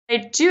I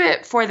do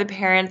it for the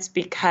parents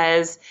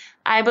because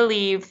I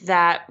believe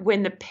that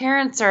when the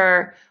parents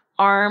are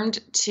armed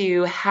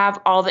to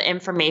have all the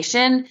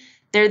information,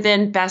 they're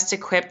then best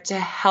equipped to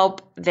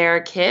help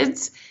their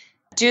kids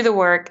do the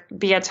work,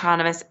 be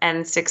autonomous,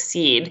 and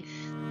succeed.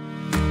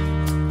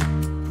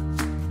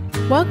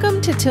 Welcome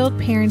to Tilt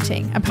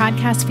Parenting, a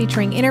podcast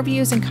featuring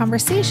interviews and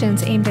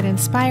conversations aimed at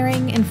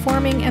inspiring,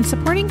 informing, and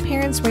supporting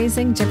parents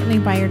raising differently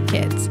wired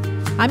kids.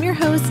 I'm your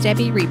host,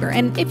 Debbie Reber,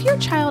 and if your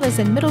child is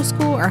in middle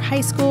school or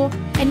high school,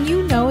 and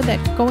you know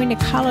that going to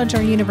college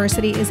or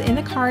university is in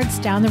the cards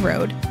down the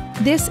road,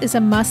 this is a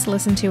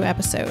must-listen-to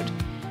episode.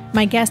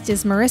 My guest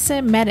is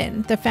Marisa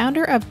Meddin, the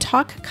founder of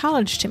Talk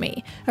College to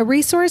Me, a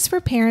resource for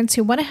parents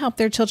who want to help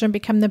their children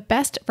become the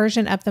best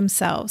version of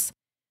themselves.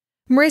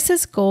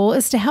 Marisa's goal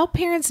is to help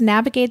parents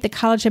navigate the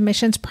college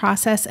admissions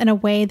process in a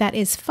way that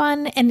is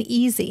fun and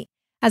easy.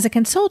 As a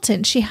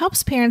consultant, she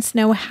helps parents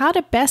know how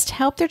to best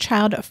help their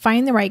child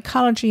find the right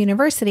college or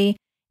university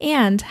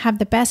and have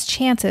the best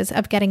chances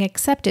of getting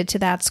accepted to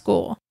that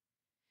school.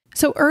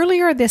 So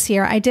earlier this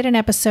year, I did an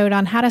episode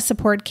on how to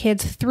support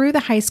kids through the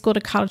high school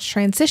to college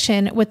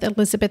transition with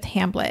Elizabeth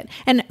Hamblett.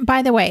 And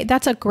by the way,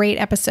 that's a great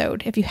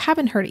episode. If you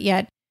haven't heard it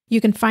yet,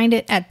 you can find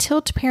it at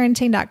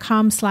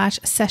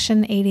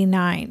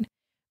tiltparenting.com/session89.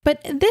 But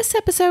this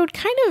episode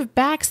kind of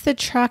backs the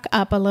truck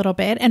up a little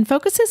bit and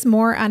focuses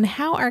more on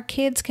how our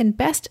kids can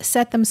best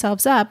set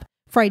themselves up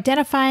for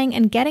identifying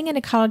and getting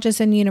into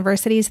colleges and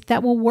universities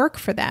that will work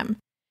for them.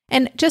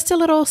 And just a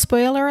little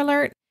spoiler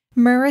alert,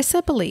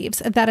 Marisa believes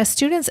that a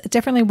student's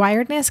differently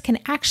wiredness can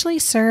actually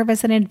serve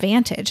as an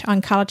advantage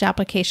on college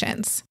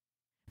applications.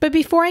 But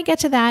before I get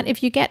to that,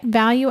 if you get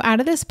value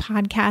out of this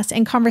podcast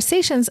and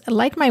conversations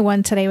like my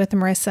one today with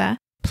Marisa,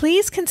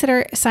 please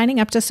consider signing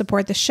up to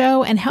support the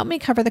show and help me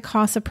cover the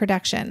cost of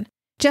production.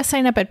 Just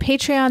sign up at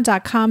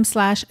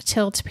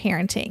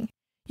patreon.com/tiltparenting.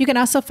 You can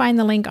also find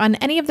the link on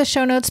any of the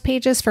show notes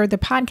pages for the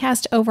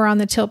podcast over on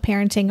the Tilt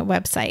Parenting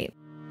website.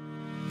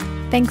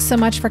 Thanks so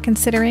much for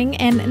considering,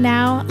 and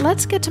now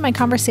let's get to my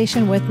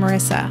conversation with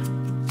Marisa.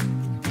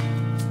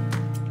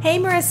 Hey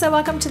Marisa,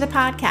 welcome to the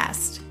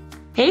podcast.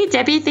 Hey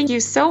Debbie, thank you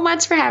so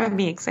much for having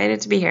me. Excited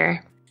to be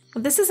here.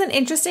 Well, this is an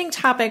interesting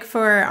topic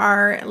for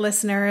our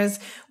listeners.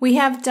 We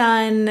have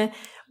done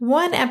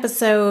one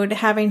episode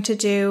having to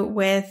do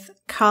with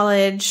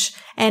college,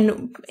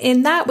 and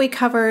in that we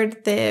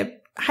covered the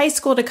high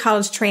school to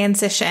college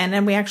transition,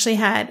 and we actually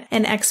had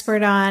an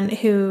expert on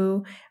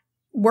who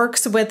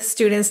works with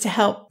students to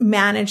help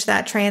manage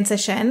that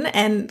transition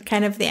and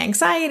kind of the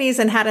anxieties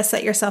and how to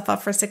set yourself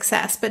up for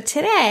success. But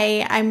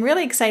today, I'm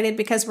really excited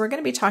because we're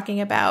going to be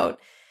talking about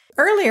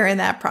earlier in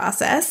that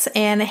process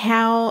and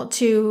how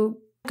to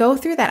go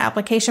through that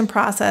application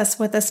process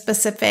with a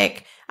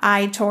specific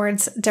eye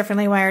towards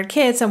differently wired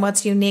kids and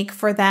what's unique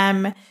for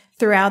them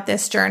throughout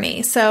this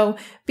journey. So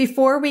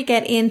before we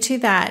get into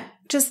that,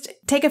 just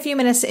take a few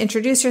minutes to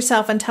introduce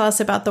yourself and tell us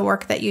about the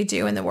work that you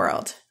do in the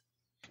world.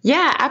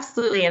 Yeah,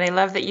 absolutely. And I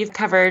love that you've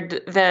covered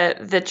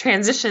the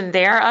transition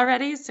there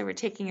already. So we're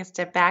taking a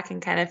step back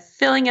and kind of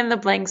filling in the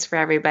blanks for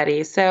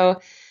everybody. So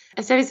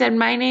as Debbie said,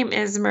 my name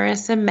is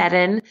Marisa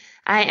Meddin.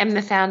 I am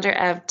the founder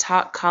of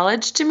Talk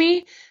College to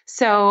Me.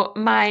 So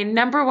my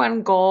number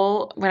one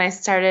goal when I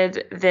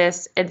started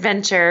this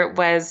adventure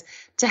was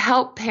to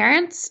help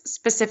parents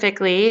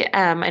specifically.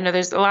 I know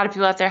there's a lot of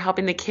people out there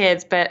helping the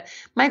kids, but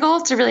my goal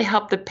is to really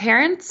help the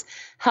parents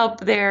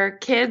help their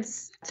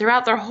kids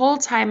throughout their whole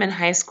time in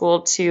high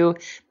school to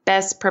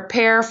best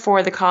prepare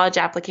for the college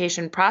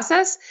application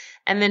process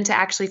and then to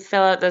actually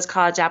fill out those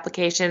college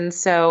applications.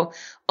 So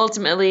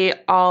ultimately,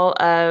 all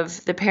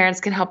of the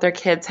parents can help their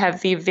kids have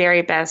the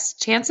very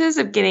best chances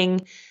of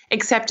getting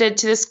accepted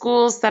to the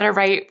schools that are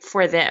right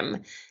for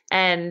them.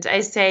 And I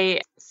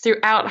say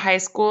throughout high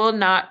school,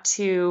 not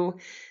to,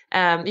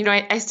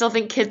 I still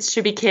think kids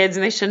should be kids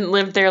and they shouldn't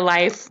live their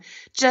life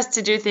just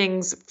to do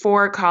things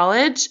for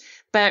college,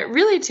 but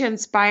really to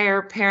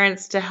inspire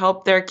parents to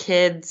help their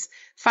kids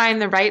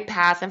find the right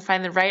path and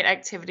find the right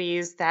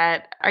activities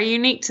that are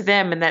unique to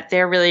them and that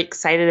they're really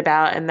excited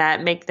about and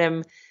that make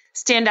them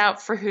stand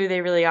out for who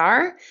they really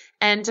are,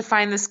 and to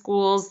find the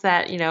schools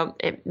that,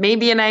 it may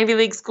be an Ivy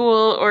League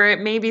school or it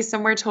may be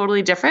somewhere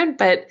totally different,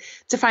 but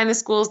to find the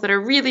schools that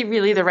are really,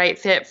 really the right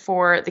fit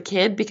for the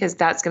kid, because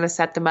that's going to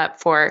set them up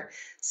for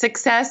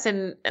success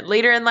and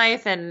later in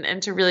life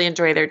and to really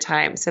enjoy their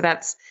time. So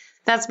that's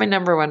my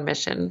number one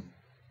mission.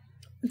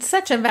 It's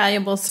such a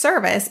valuable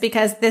service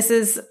because this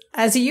is,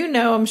 as you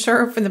know, I'm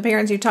sure from the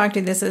parents you talk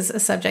to, this is a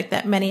subject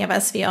that many of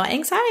us feel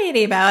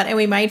anxiety about. And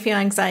we might feel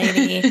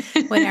anxiety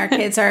when our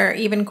kids are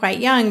even quite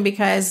young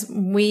because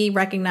we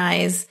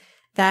recognize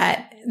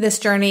that this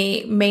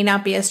journey may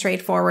not be as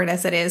straightforward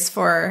as it is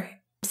for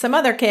some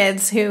other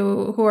kids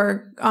who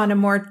are on a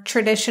more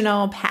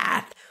traditional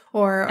path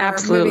or moving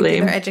through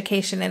their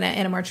education in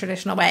a more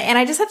traditional way. And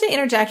I just have to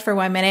interject for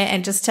 1 minute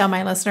and just tell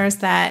my listeners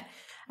that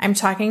I'm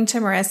talking to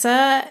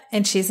Marisa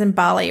and she's in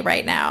Bali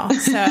right now.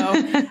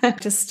 So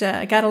just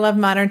gotta love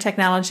modern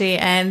technology.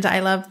 And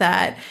I love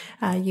that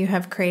you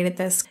have created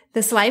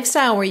this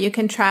lifestyle where you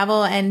can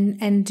travel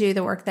and do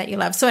the work that you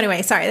love. So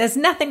anyway, sorry, that's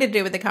nothing to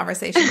do with the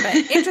conversation, but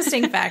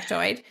interesting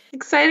factoid.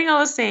 Exciting all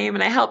the same.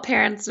 And I help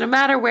parents no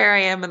matter where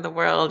I am in the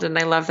world. And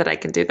I love that I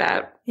can do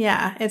that.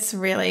 Yeah, it's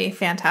really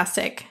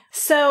fantastic.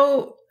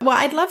 So, well,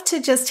 I'd love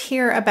to just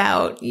hear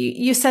about,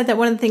 you said that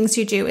one of the things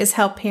you do is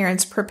help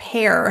parents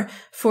prepare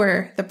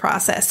for the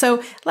process.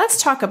 So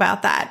let's talk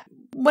about that.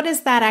 What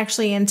does that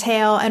actually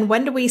entail? And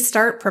when do we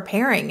start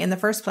preparing in the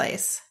first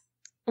place?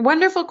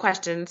 Wonderful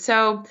question.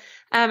 So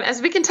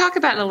as we can talk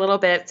about in a little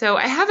bit, so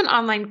I have an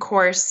online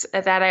course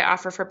that I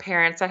offer for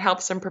parents that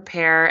helps them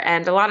prepare.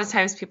 And a lot of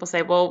times people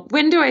say, well,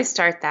 when do I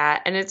start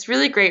that? And it's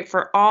really great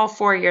for all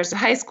 4 years of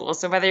high school.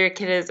 So whether your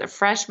kid is a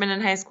freshman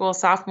in high school,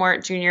 sophomore,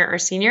 junior, or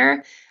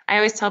senior, I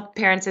always tell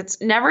parents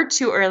it's never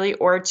too early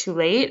or too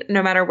late,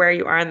 no matter where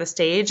you are on the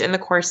stage. And the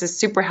course is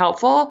super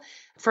helpful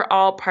for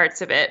all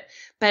parts of it.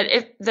 But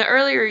if the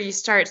earlier you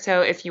start,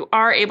 so if you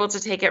are able to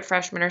take it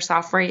freshman or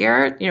sophomore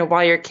year,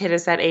 while your kid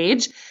is that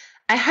age,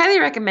 I highly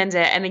recommend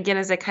it. And again,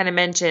 as I kind of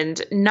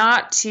mentioned,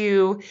 not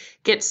to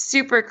get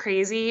super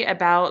crazy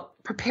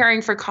about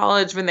preparing for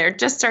college when they're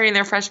just starting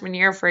their freshman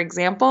year, for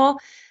example.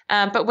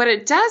 But what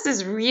it does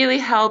is really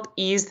help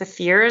ease the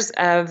fears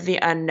of the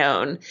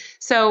unknown.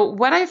 So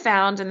what I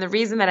found, and the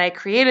reason that I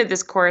created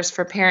this course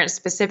for parents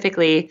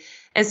specifically,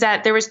 is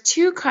that there was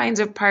two kinds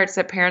of parts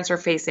that parents were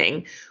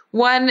facing.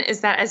 One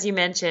is that, as you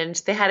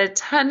mentioned, they had a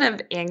ton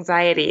of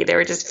anxiety. They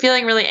were just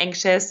feeling really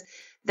anxious,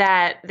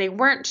 that they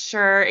weren't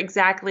sure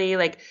exactly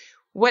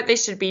what they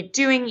should be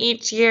doing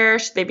each year.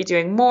 Should they be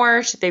doing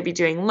more? Should they be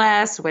doing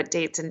less? What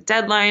dates and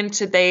deadlines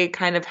should they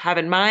kind of have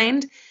in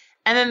mind?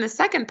 And then the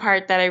second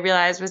part that I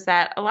realized was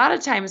that a lot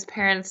of times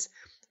parents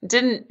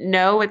didn't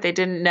know what they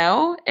didn't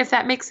know, if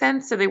that makes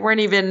sense. So they weren't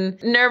even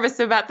nervous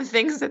about the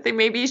things that they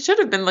maybe should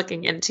have been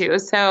looking into.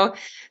 So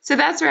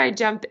that's where I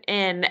jump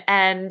in.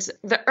 And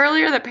the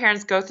earlier that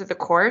parents go through the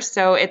course,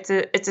 so it's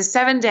a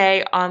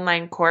 7-day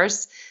online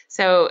course.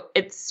 So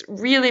it's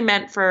really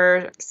meant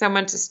for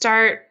someone to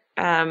start,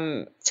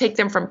 take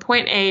them from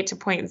point A to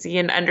point Z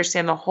and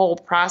understand the whole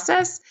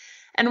process.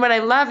 And what I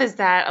love is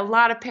that a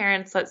lot of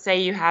parents, let's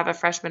say you have a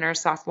freshman or a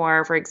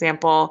sophomore, for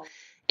example,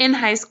 in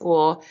high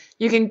school,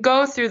 you can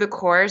go through the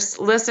course,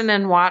 listen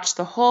and watch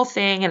the whole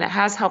thing, and it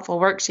has helpful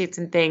worksheets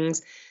and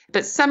things.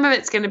 But some of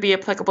it's going to be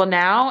applicable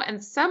now,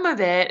 and some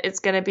of it is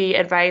going to be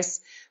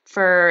advice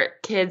for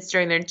kids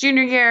during their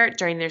junior year,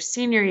 during their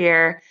senior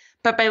year.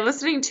 But by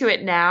listening to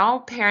it now,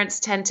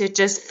 parents tend to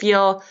just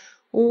feel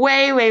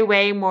way, way,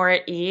 way more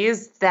at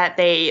ease that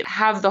they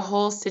have the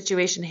whole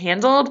situation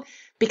handled,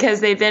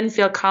 because they then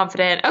feel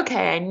confident.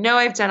 Okay, I know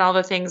I've done all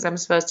the things I'm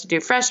supposed to do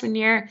freshman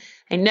year.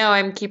 I know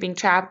I'm keeping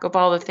track of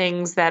all the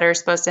things that are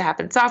supposed to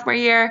happen sophomore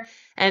year.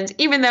 And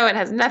even though it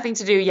has nothing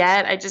to do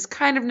yet, I just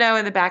kind of know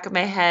in the back of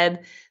my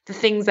head the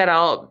things that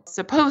I'll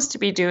supposed to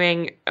be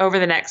doing over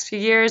the next few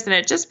years. And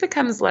it just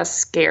becomes less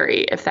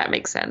scary, if that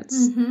makes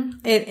sense.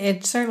 Mm-hmm.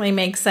 It certainly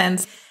makes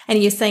sense.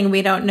 And you saying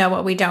we don't know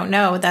what we don't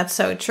know, that's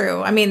so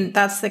true. I mean,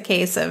 that's the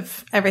case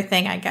of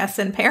everything, I guess,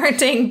 in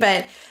parenting.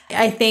 But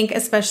I think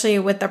especially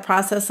with the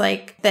process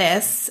like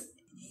this,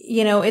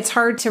 it's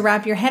hard to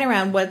wrap your head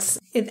around what's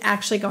it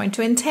actually going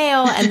to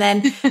entail. And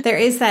then there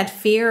is that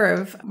fear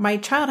of my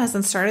child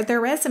hasn't started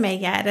their resume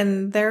yet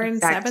and they're in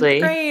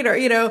Exactly. 7th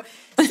grade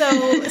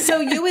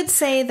so you would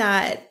say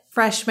that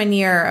freshman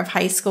year of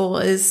high school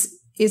is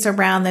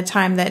around the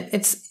time that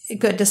it's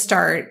good to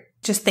start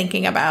just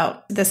thinking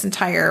about this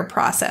entire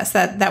process.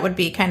 That would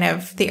be kind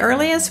of the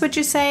earliest, would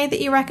you say, that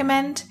you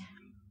recommend?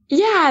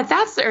 Yeah,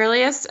 that's the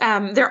earliest.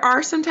 There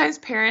are sometimes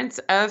parents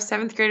of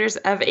 7th graders,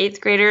 of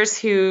 8th graders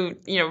who,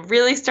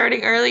 really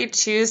starting early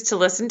choose to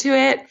listen to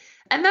it.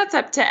 And that's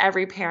up to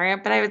every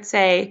parent. But I would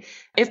say,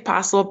 if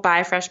possible,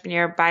 by freshman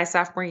year, by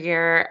sophomore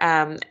year,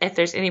 if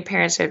there's any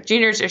parents who have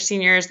juniors or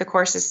seniors, the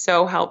course is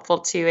so helpful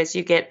too as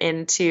you get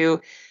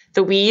into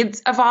the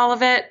weeds of all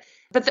of it.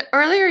 But the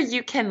earlier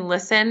you can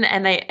listen,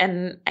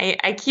 and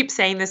I keep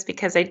saying this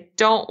because I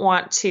don't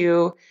want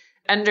to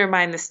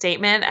undermine the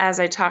statement as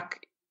I talk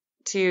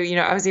to,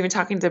 I was even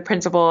talking to the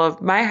principal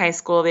of my high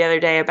school the other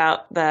day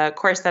about the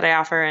course that I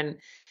offer and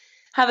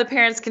how the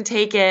parents can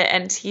take it.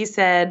 And he was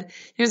like,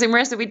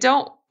 Marisa, we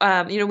don't,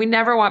 we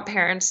never want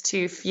parents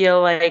to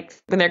feel like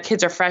when their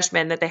kids are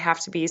freshmen that they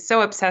have to be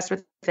so obsessed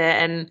with it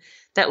and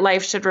that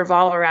life should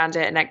revolve around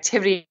it and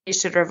activities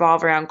should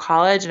revolve around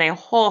college. And I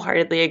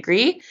wholeheartedly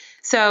agree.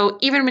 So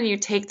even when you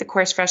take the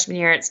course freshman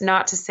year, it's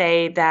not to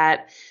say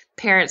that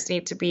parents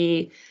need to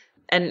be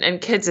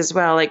and kids as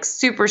well, like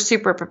super,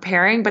 super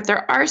preparing, but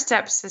there are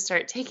steps to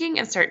start taking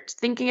and start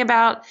thinking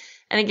about.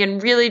 And again,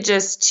 really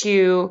just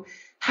to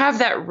have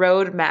that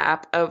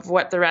roadmap of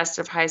what the rest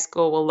of high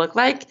school will look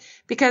like.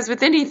 Because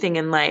with anything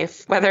in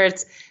life, whether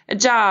it's a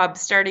job,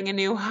 starting a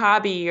new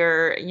hobby,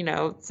 or,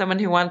 someone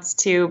who wants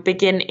to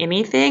begin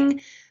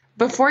anything,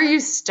 before you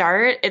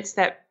start, it's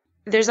that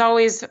there's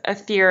always a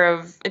fear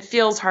of it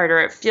feels harder,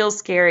 it feels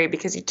scary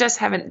because you just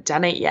haven't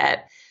done it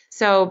yet.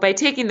 So by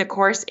taking the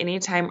course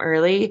anytime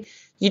early,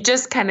 you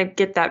just kind of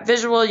get that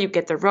visual, you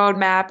get the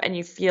roadmap, and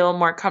you feel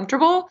more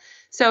comfortable.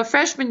 So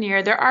freshman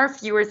year, there are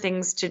fewer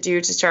things to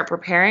do to start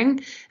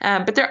preparing,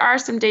 but there are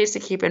some days to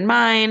keep in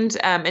mind.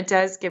 It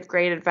does give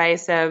great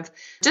advice of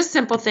just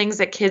simple things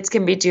that kids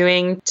can be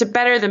doing to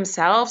better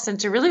themselves and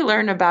to really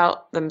learn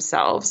about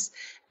themselves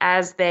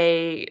as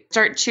they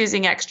start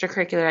choosing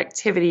extracurricular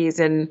activities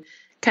and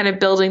kind of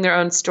building their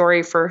own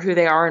story for who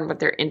they are and what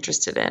they're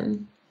interested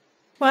in.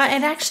 Well,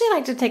 I'd actually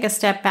like to take a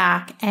step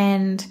back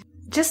and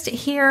just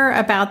hear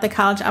about the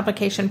college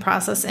application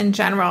process in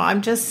general.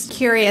 I'm just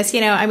curious,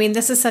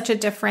 this is such a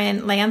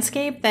different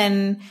landscape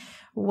than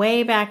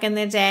way back in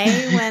the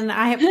day when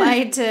I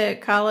applied to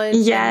college.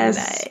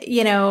 Yes.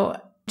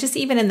 And, just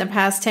even in the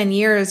past 10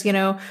 years,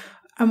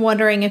 I'm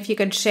wondering if you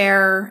could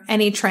share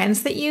any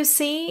trends that you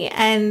see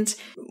and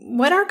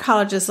what are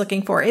colleges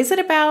looking for? Is it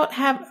about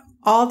have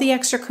all the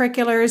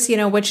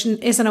extracurriculars, which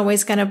isn't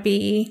always going to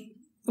be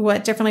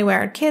what differently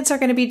wired kids are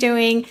going to be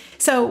doing.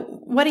 So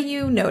what do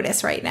you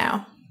notice right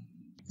now?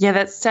 Yeah,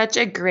 that's such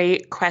a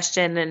great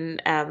question.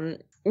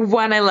 And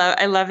one, I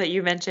love that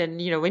you mentioned,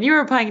 when you were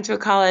applying to a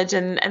college,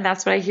 and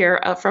that's what I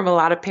hear from a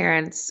lot of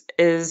parents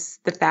is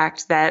the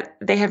fact that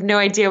they have no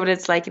idea what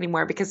it's like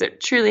anymore because it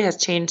truly has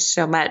changed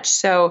so much.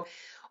 So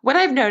what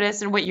I've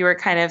noticed and what you were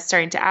kind of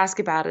starting to ask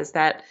about is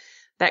that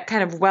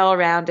kind of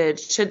well-rounded,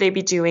 should they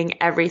be doing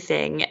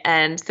everything?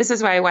 And this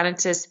is why I wanted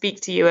to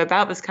speak to you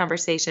about this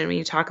conversation when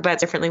you talk about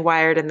differently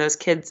wired and those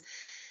kids,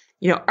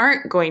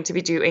 aren't going to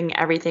be doing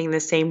everything the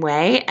same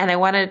way. And I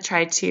want to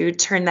try to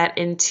turn that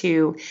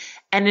into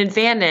an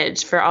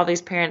advantage for all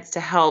these parents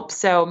to help.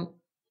 So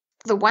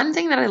the one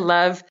thing that I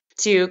love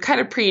to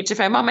kind of preach,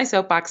 if I'm on my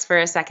soapbox for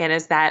a second,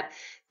 is that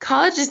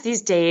colleges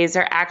these days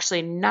are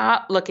actually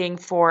not looking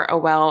for a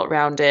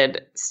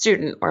well-rounded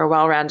student or a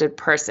well-rounded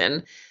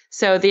person.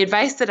 So the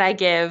advice that I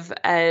give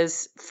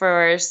is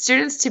for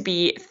students to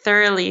be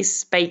thoroughly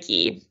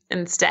spiky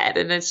instead.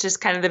 And it's just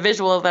kind of the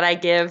visual that I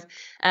give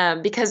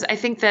because I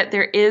think that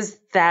there is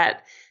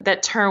that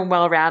term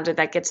well-rounded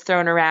that gets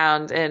thrown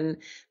around, and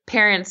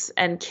parents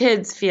and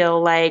kids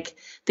feel like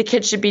the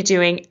kids should be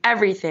doing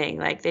everything.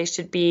 Like they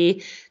should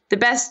be the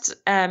best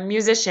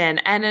musician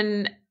and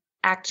an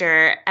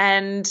actor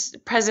and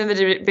president of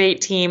the debate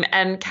team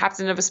and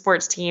captain of a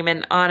sports team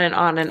and on and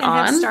on and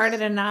on. Have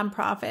started a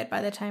nonprofit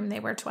by the time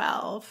they were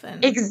 12.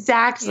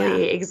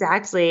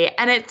 Exactly.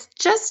 And it's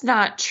just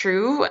not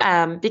true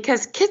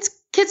because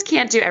kids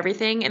can't do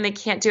everything and they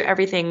can't do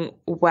everything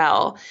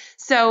well.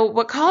 So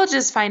what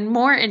colleges find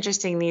more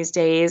interesting these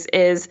days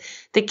is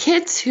the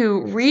kids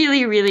who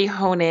really, really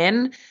hone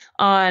in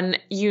on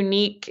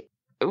unique,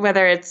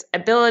 whether it's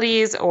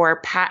abilities or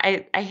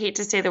I hate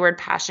to say the word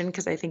passion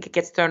because I think it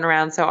gets thrown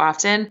around so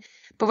often.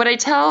 But what I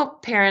tell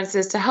parents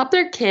is to help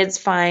their kids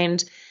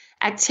find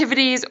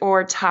activities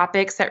or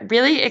topics that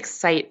really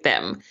excite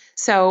them.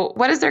 So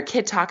what does their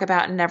kid talk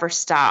about and never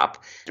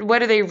stop? What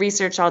do they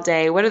research all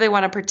day? What do they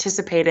want to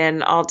participate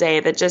in all day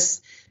that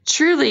just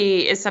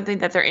truly is something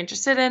that they're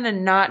interested in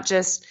and not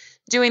just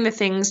doing the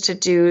things to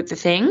do the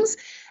things?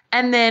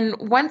 And then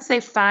once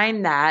they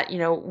find that,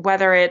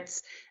 whether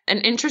it's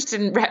an interest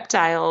in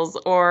reptiles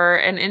or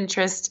an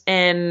interest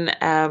in,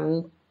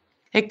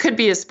 it could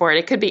be a sport,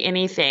 it could be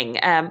anything,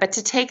 but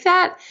to take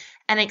that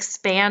and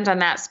expand on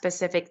that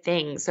specific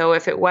thing. So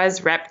if it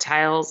was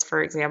reptiles,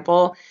 for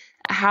example,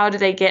 how do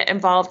they get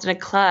involved in a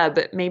club?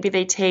 Maybe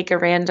they take a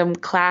random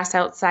class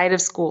outside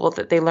of school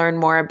that they learn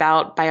more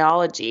about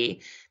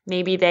biology.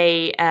 Maybe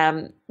they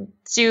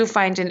do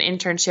find an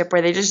internship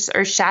where they just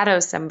or shadow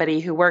somebody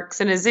who works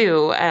in a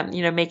zoo,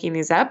 making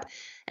these up.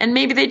 And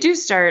maybe they do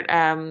start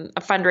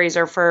a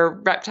fundraiser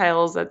for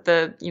reptiles at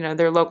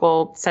their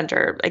local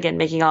center, again,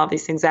 making all of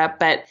these things up.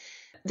 But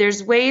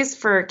there's ways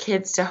for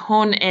kids to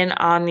hone in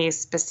on these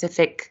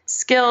specific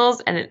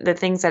skills and the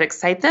things that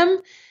excite them,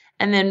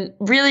 and then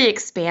really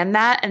expand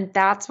that. And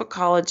that's what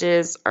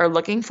colleges are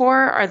looking for,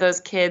 are those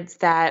kids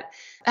that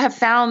have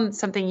found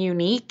something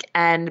unique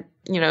and,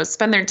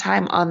 spend their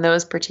time on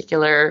those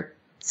particular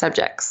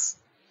subjects.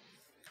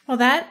 Well,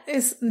 that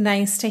is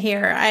nice to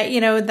hear.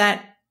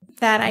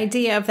 That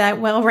idea of that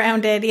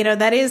well-rounded,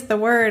 that is the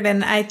word.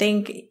 And I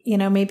think,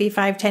 maybe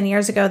 5-10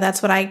 years ago,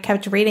 that's what I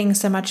kept reading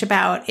so much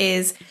about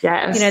is,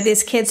 yes.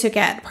 These kids who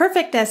get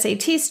perfect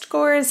SAT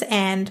scores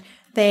and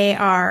they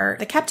are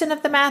the captain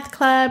of the math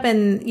club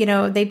and,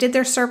 they did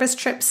their service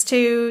trips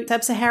to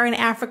sub-Saharan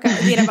Africa,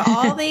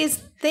 all these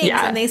things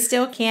and they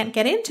still can't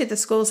get into the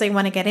schools they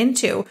want to get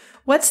into.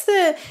 What's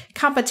the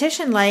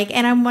competition like?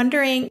 And I'm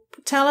wondering,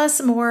 tell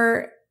us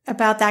more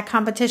about that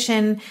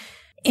competition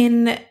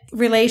in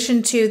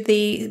relation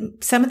to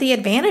some of the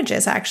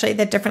advantages actually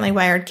that differently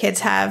wired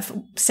kids have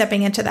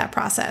stepping into that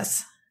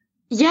process.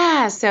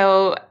 Yeah.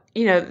 So,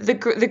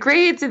 the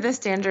grades of the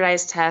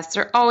standardized tests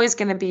are always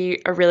going to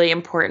be a really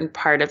important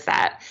part of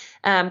that.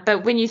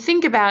 But when you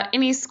think about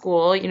any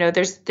school,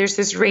 there's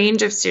this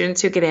range of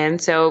students who get in.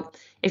 So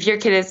if your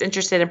kid is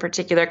interested in a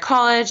particular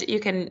college,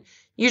 you can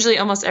usually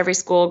almost every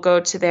school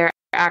go to their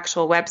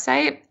actual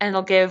website and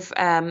it'll give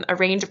a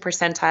range of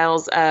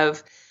percentiles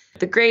of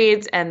the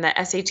grades and the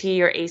SAT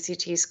or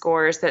ACT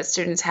scores that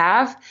students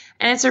have.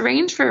 And it's a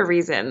range for a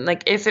reason.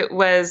 Like if it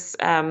was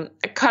a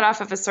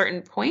cutoff of a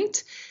certain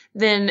point,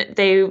 then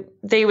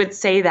they would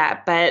say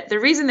that. But the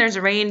reason there's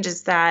a range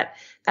is that,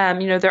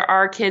 there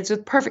are kids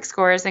with perfect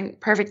scores and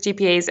perfect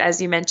GPAs,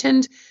 as you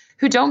mentioned,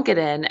 who don't get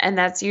in. And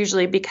that's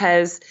usually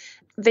because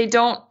they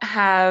don't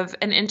have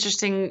an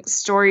interesting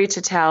story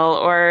to tell,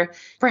 or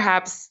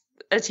perhaps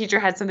a teacher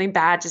had something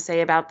bad to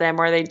say about them,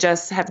 or they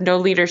just have no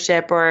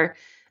leadership, or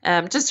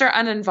just are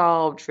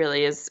uninvolved,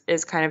 really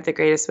is kind of the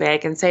greatest way I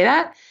can say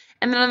that.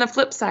 And then on the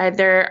flip side,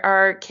 there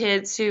are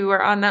kids who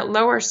are on that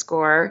lower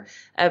score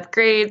of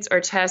grades or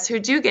tests who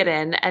do get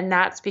in, and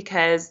that's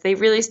because they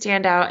really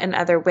stand out in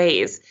other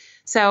ways.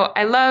 So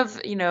I love,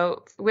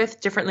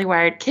 with differently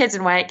wired kids,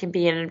 and why it can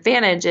be an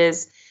advantage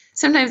is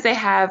sometimes they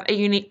have a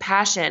unique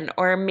passion,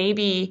 or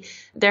maybe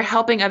they're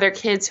helping other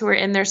kids who are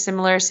in their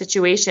similar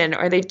situation,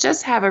 or they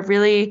just have a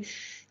really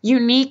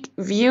unique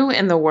view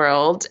in the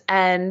world.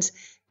 And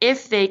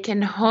if they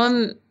can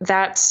hone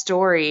that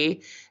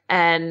story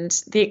and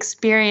the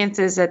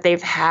experiences that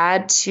they've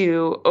had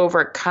to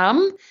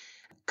overcome,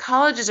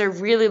 colleges are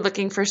really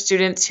looking for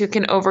students who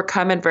can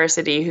overcome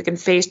adversity, who can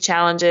face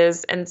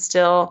challenges and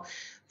still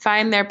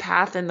find their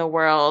path in the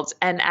world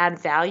and add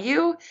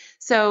value.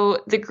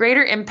 So the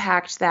greater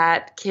impact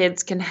that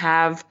kids can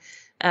have,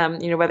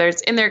 whether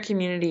it's in their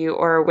community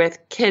or with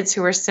kids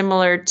who are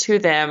similar to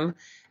them,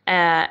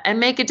 and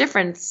make a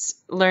difference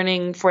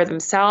learning for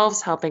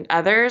themselves, helping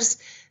others,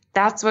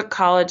 that's what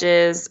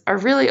colleges are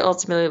really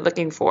ultimately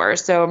looking for.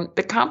 So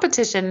the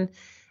competition,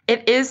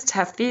 it is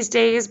tough these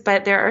days,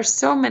 but there are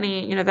so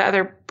many, the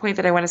other point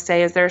that I want to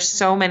say is there are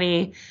so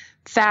many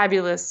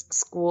fabulous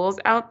schools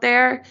out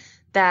there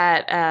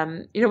that,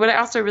 what I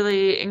also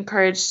really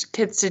encourage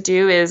kids to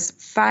do is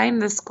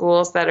find the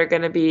schools that are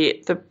going to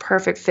be the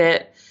perfect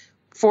fit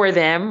for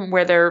them,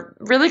 where they're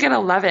really going to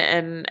love it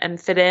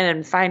and fit in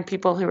and find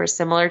people who are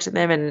similar to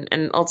them.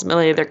 And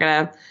ultimately they're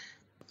going to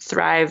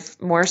thrive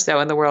more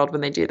so in the world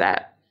when they do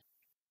that.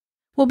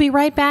 We'll be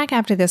right back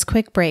after this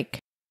quick break.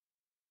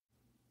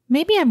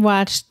 Maybe I've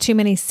watched too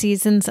many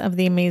seasons of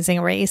The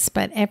Amazing Race,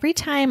 but every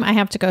time I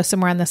have to go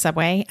somewhere on the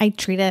subway, I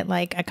treat it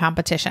like a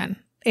competition.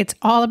 It's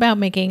all about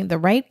making the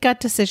right gut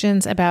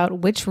decisions about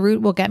which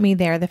route will get me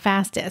there the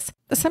fastest.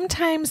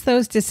 Sometimes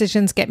those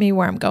decisions get me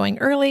where I'm going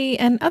early,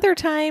 and other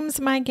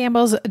times my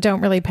gambles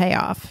don't really pay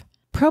off.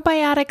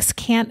 Probiotics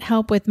can't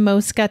help with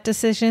most gut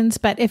decisions,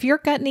 but if your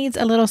gut needs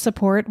a little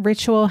support,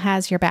 Ritual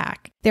has your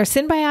back. Their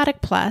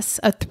Synbiotic Plus,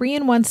 a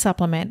 3-in-1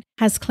 supplement,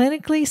 has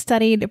clinically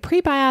studied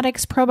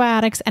prebiotics,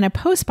 probiotics, and a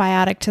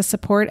postbiotic to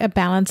support a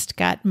balanced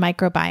gut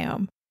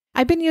microbiome.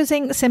 I've been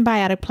using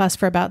Synbiotic Plus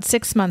for about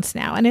 6 months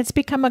now, and it's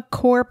become a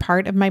core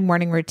part of my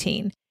morning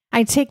routine.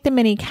 I take the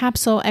mini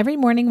capsule every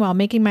morning while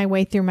making my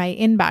way through my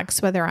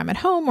inbox, whether I'm at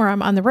home or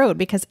I'm on the road,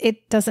 because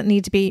it doesn't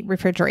need to be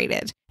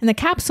refrigerated. And the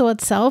capsule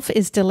itself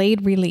is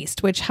delayed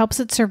released, which helps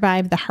it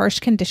survive the harsh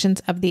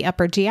conditions of the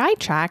upper GI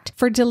tract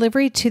for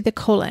delivery to the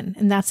colon,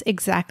 and that's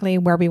exactly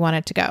where we want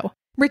it to go.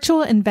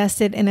 Ritual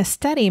invested in a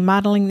study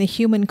modeling the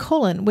human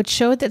colon, which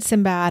showed that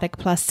Synbiotic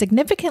Plus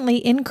significantly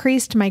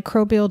increased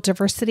microbial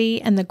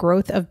diversity and the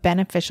growth of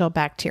beneficial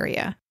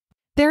bacteria.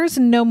 There's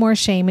no more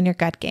shame in your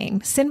gut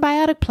game.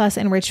 Synbiotic Plus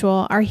and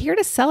Ritual are here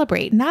to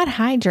celebrate, not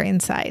hide your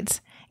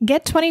insides.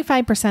 Get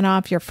 25%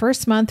 off your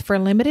first month for a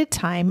limited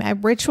time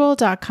at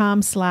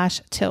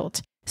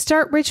ritual.com/tilt.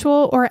 Start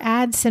Ritual or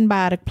add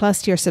Synbiotic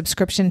Plus to your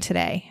subscription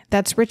today.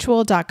 That's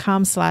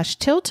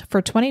ritual.com/tilt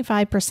for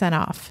 25%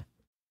 off.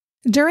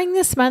 During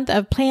this month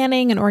of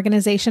planning and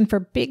organization for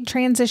big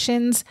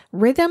transitions,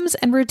 rhythms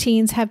and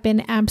routines have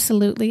been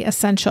absolutely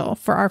essential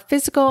for our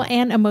physical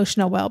and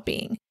emotional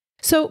well-being.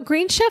 So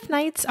Green Chef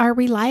nights are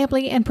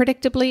reliably and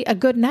predictably a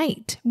good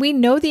night. We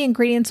know the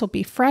ingredients will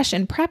be fresh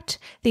and prepped,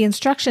 the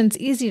instructions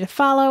easy to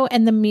follow,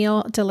 and the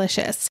meal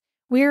delicious.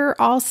 We're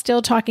all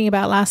still talking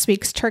about last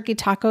week's turkey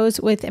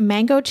tacos with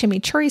mango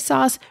chimichurri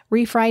sauce,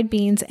 refried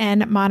beans,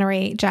 and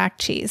Monterey Jack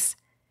cheese.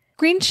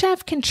 Green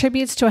Chef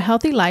contributes to a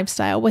healthy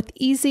lifestyle with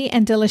easy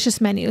and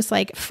delicious menus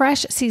like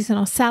fresh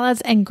seasonal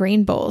salads and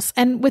grain bowls.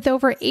 And with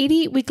over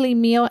 80 weekly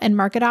meal and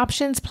market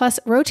options, plus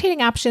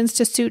rotating options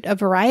to suit a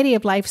variety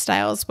of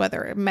lifestyles,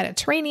 whether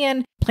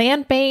Mediterranean,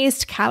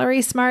 plant-based,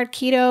 calorie-smart,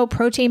 keto,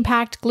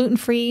 protein-packed,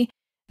 gluten-free,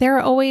 there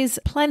are always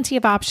plenty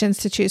of options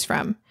to choose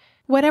from.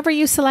 Whatever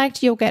you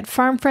select, you'll get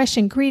farm-fresh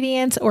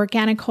ingredients,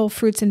 organic whole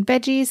fruits and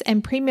veggies,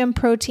 and premium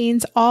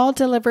proteins, all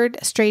delivered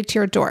straight to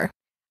your door.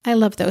 I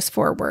love those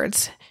 4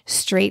 words.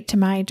 Straight to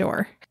my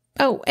door.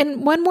 Oh,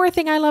 and one more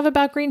thing I love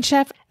about Green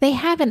Chef, they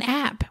have an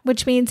app,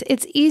 which means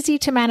it's easy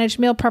to manage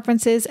meal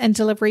preferences and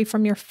delivery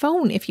from your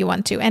phone if you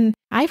want to. And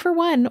I, for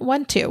one,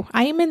 want to.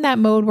 I am in that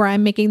mode where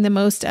I'm making the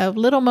most of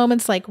little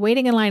moments like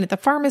waiting in line at the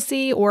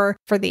pharmacy or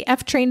for the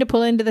F train to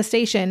pull into the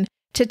station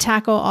to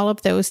tackle all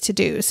of those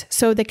to-dos.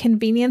 So the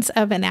convenience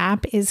of an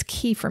app is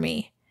key for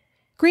me.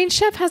 Green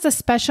Chef has a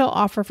special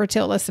offer for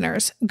Tilt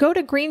listeners. Go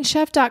to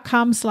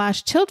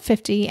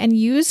greenchef.com/tilt50 and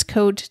use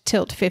code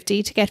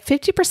TILT50 to get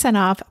 50%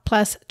 off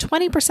plus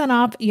 20%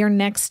 off your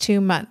next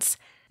 2 months.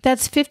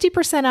 That's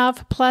 50%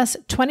 off plus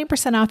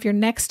 20% off your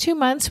next 2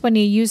 months when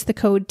you use the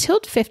code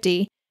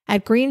TILT50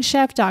 at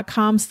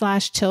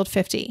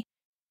greenchef.com/tilt50.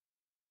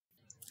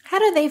 How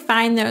do they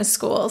find those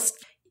schools?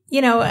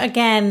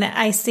 Again,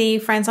 I see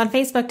friends on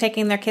Facebook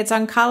taking their kids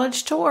on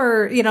college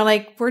tour,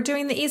 like we're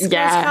doing the East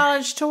Coast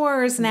college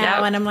tours now.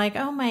 Yep. And I'm like,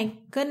 oh my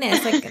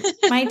goodness. Like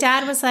my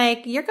dad was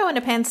like, you're going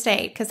to Penn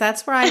State because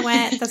that's where I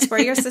went. That's where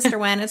your sister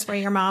went. It's where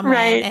your mom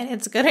went. And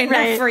it's good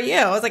enough for you.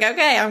 I was like,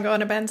 okay, I'm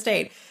going to Penn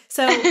State.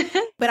 So,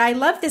 but I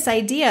love this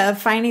idea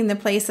of finding the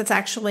place that's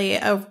actually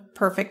a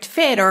perfect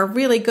fit or a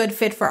really good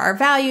fit for our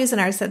values and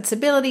our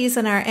sensibilities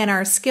and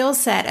our skill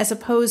set, as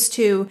opposed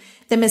to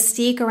the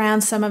mystique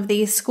around some of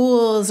these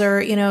schools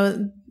or,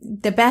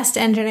 the best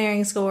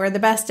engineering school or the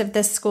best of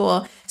this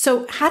school.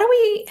 So how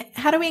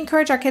do we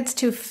encourage our kids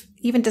to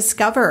even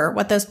discover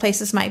what those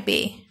places might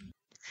be?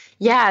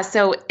 Yeah.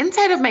 So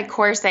inside of my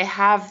course, I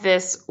have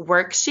this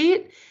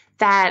worksheet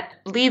that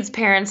leads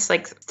parents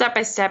like step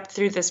by step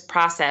through this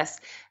process.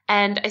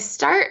 And I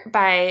start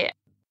by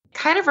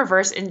kind of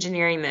reverse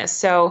engineering this.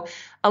 So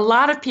a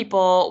lot of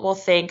people will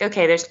think,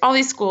 okay, there's all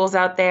these schools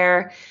out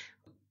there.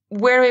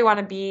 Where do we want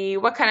to be?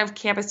 What kind of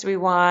campus do we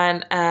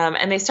want?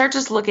 And they start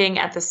just looking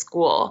at the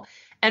school.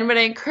 And what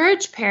I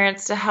encourage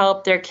parents to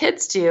help their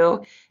kids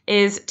do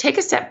is take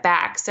a step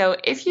back. So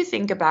if you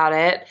think about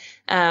it,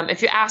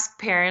 if you ask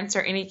parents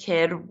or any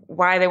kid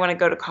why they want to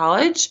go to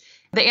college,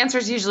 the answer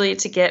is usually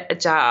to get a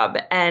job.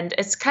 And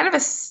it's kind of a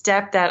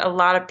step that a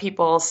lot of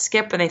people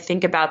skip when they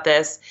think about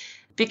this,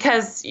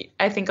 because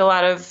I think a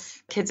lot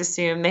of kids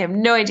assume they have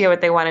no idea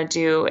what they want to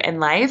do in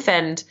life.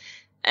 And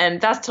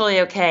that's totally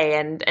okay.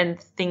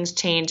 And things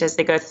change as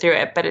they go through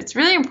it. But it's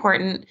really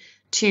important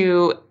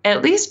to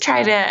at least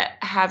try to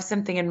have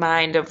something in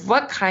mind of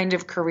what kind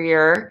of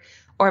career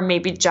or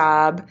maybe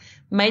job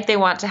might they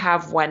want to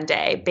have one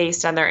day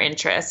based on their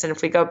interests. And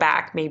if we go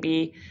back,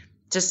 maybe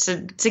just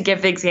to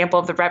give the example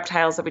of the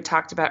reptiles that we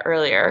talked about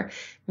earlier,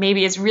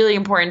 maybe it's really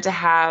important to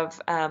have,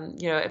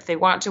 if they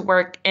want to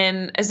work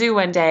in a zoo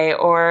one day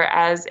or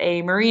as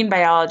a marine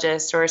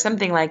biologist or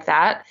something like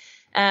that,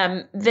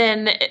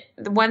 then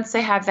once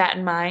they have that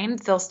in mind,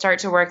 they'll start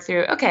to work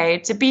through, okay,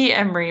 to be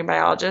a marine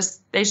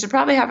biologist, they should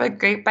probably have a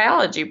great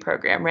biology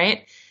program,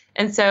 right?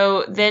 And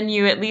so then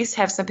you at least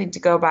have something to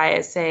go by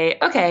and say,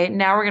 okay,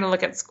 now we're going to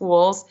look at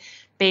schools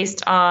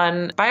based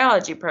on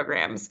biology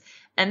programs.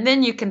 And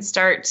then you can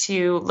start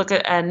to look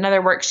at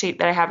another worksheet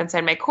that I have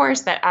inside my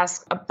course that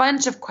asks a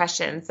bunch of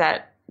questions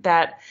that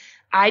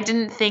I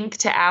didn't think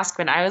to ask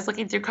when I was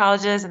looking through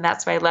colleges. And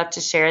that's why I love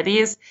to share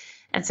these.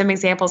 And some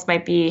examples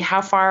might be,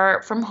 how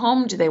far from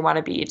home do they want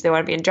to be? Do they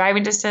want to be in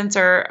driving distance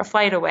or a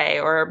flight away,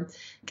 or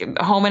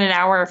home in an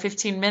hour or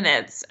 15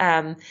 minutes?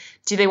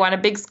 Do they want a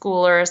big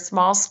school or a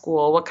small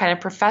school? What kind of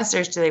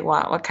professors do they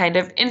want? What kind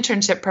of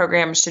internship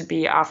programs should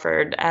be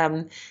offered?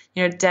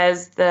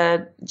 Does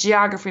the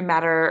geography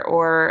matter?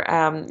 Or,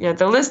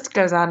 the list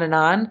goes on and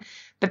on.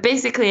 But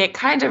basically, it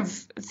kind of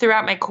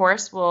throughout my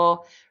course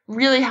will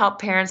really help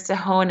parents to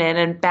hone in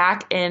and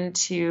back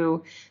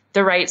into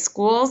the right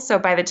schools. So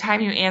by the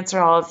time you answer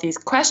all of these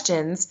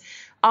questions,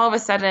 all of a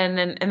sudden,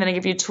 and then I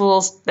give you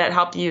tools that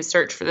help you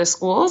search for the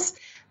schools,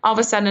 all of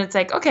a sudden it's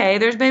like, okay,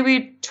 there's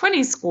maybe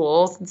 20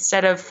 schools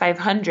instead of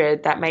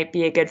 500 that might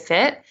be a good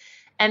fit.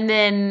 And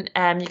then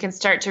you can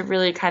start to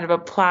really kind of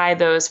apply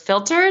those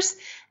filters.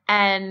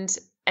 And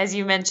as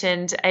you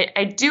mentioned,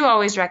 I do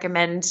always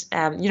recommend,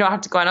 you don't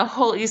have to go on a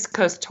whole East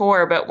Coast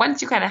tour, but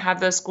once you kind of have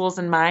those schools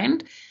in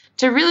mind,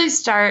 to really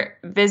start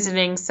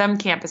visiting some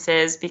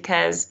campuses,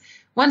 because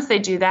once they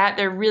do that,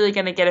 they're really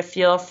going to get a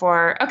feel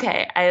for,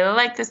 okay, I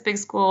like this big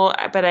school,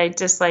 but I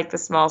dislike the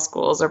small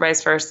schools, or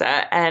vice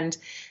versa. And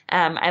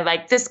I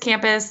like this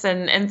campus.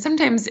 And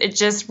sometimes it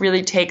just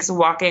really takes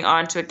walking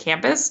onto a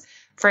campus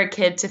for a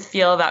kid to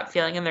feel that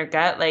feeling in their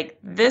gut, like,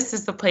 this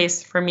is the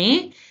place for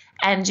me.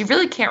 And you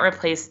really can't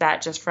replace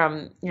that just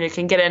from, you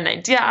can get an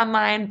idea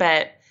online,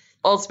 but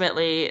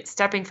ultimately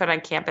stepping foot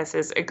on campus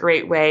is a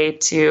great way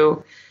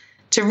to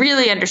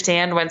really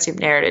understand once you've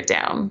narrowed it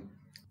down.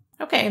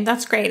 Okay,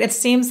 that's great. It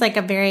seems like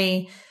a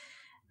very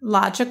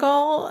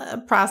logical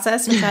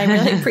process, which I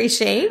really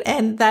appreciate.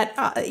 And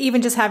that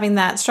even just having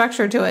that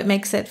structure to it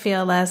makes it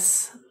feel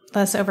less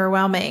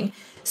overwhelming.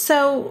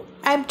 So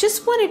I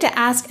just wanted to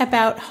ask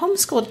about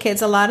homeschooled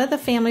kids. A lot of the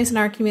families in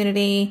our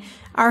community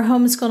are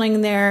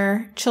homeschooling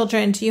their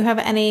children. Do you have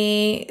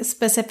any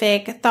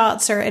specific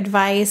thoughts or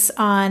advice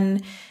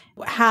on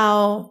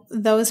how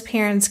those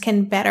parents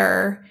can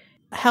better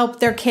help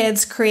their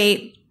kids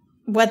create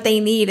what they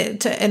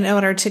need in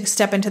order to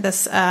step into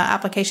this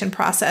application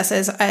process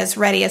as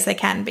ready as they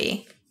can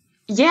be?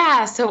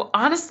 Yeah. So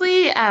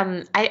honestly,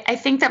 I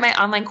think that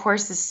my online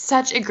course is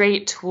such a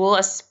great tool,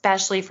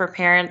 especially for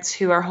parents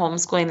who are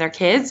homeschooling their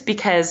kids,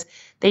 because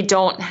they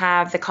don't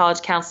have the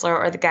college counselor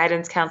or the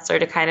guidance counselor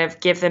to kind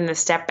of give them the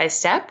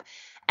step-by-step.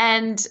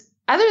 And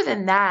other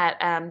than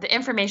that, the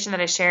information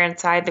that I share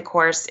inside the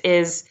course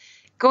is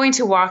going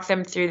to walk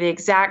them through the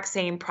exact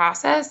same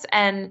process.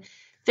 And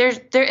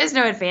there is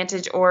no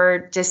advantage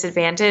or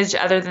disadvantage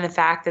other than the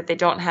fact that they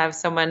don't have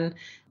someone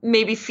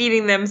maybe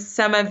feeding them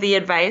some of the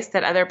advice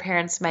that other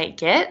parents might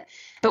get.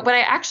 But what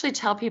I actually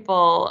tell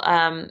people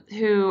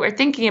who are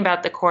thinking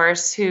about the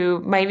course, who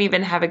might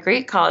even have a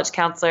great college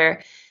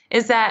counselor,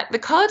 is that the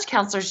college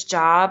counselor's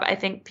job, I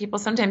think people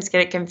sometimes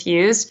get it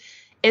confused,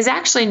 is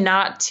actually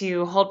not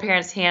to hold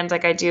parents' hands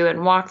like I do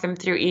and walk them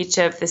through each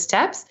of the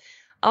steps.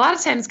 A lot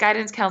of times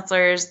guidance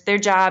counselors, their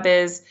job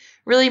is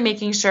really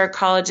making sure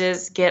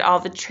colleges get all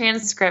the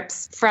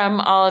transcripts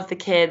from all of the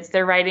kids.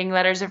 They're writing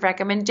letters of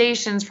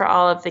recommendations for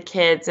all of the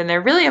kids, and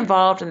they're really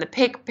involved in the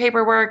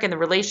paperwork and the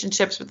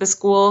relationships with the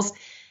schools,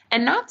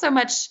 and not so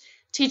much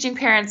teaching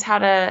parents how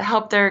to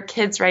help their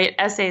kids write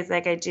essays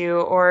like I do,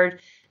 or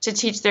to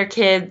teach their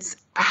kids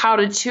how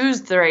to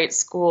choose the right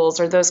schools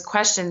or those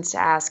questions to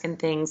ask and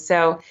things.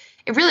 So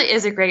it really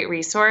is a great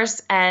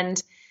resource.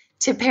 And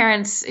to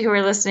parents who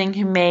are listening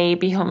who may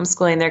be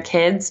homeschooling their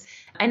kids,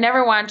 I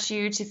never want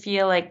you to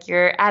feel like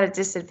you're at a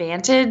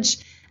disadvantage.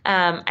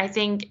 I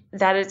think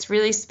that it's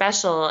really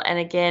special. And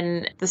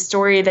again, the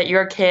story that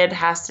your kid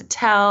has to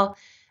tell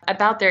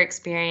about their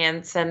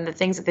experience and the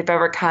things that they've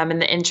overcome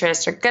and the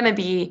interests are going to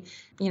be,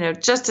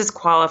 just as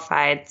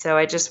qualified. So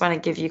I just want to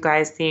give you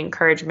guys the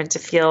encouragement to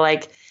feel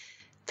like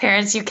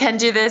parents, you can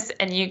do this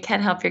and you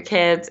can help your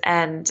kids.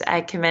 And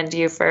I commend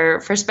you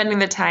for spending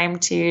the time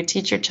to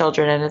teach your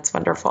children. And it's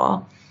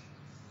wonderful.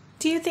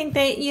 Do you think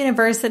that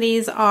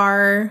universities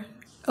are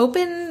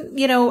open?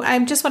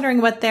 I'm just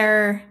wondering what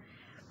their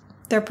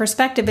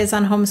perspective is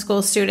on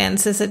homeschool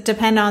students. Does it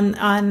depend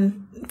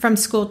on from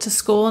school to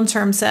school in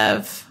terms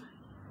of,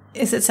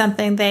 is it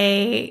something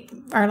they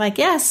are like,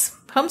 yes,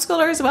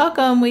 homeschoolers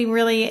welcome. We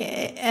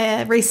really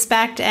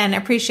respect and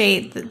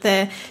appreciate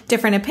the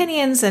different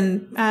opinions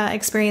and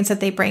experience that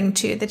they bring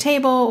to the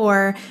table?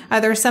 Or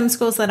are there some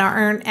schools that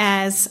aren't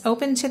as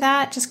open to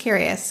that? Just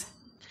curious.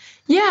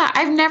 Yeah,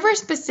 I've never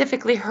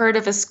specifically heard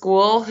of a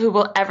school who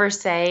will ever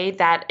say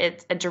that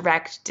it's a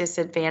direct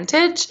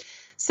disadvantage.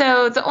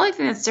 So the only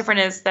thing that's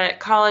different is that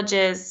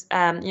colleges,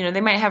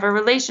 they might have a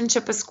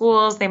relationship with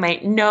schools. They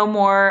might know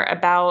more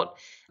about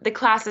the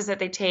classes that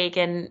they take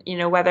and,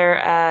 whether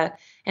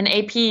an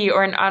AP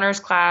or an honors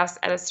class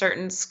at a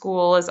certain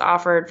school is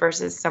offered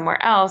versus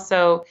somewhere else.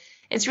 So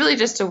it's really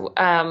just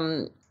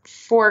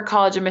for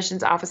college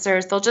admissions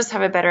officers, they'll just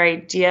have a better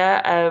idea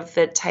of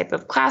the type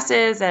of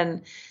classes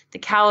and the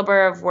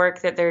caliber of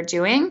work that they're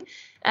doing.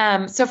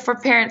 So for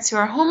parents who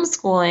are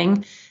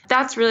homeschooling,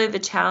 that's really the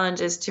challenge,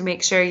 is to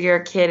make sure your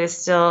kid is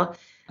still,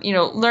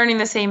 learning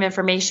the same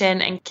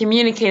information and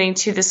communicating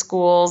to the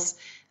schools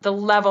the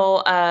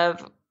level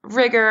of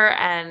rigor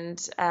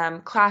and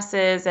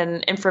classes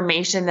and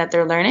information that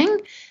they're learning,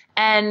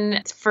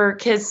 and for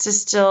kids to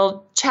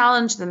still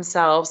challenge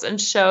themselves and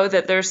show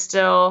that they're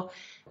still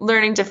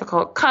learning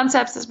difficult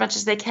concepts as much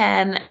as they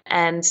can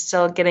and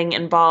still getting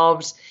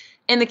involved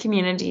in the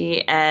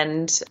community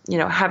and,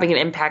 having an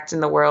impact in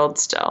the world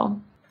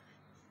still.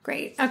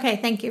 Great. Okay.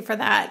 Thank you for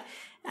that.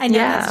 I know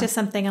that's just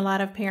something a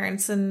lot of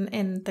parents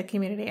in the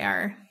community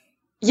are.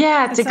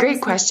 Yeah, it's a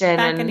great question.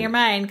 Back in your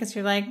mind, because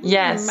you're like,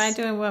 yes, am I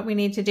doing what we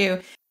need to do?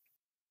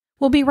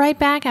 We'll be right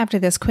back after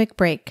this quick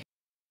break.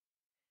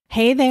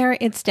 Hey there,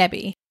 it's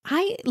Debbie.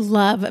 I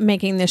love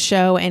making this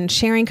show and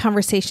sharing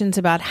conversations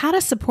about how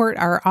to support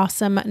our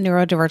awesome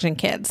neurodivergent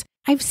kids.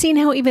 I've seen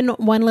how even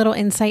one little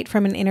insight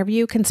from an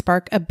interview can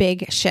spark a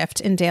big shift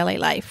in daily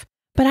life.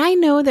 But I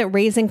know that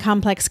raising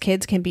complex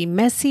kids can be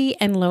messy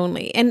and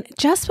lonely. And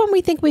just when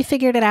we think we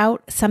figured it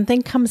out,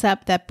 something comes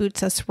up that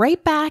boots us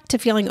right back to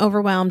feeling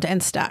overwhelmed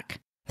and stuck.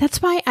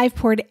 That's why I've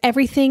poured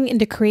everything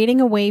into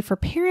creating a way for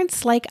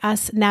parents like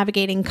us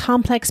navigating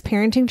complex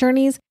parenting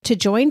journeys to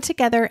join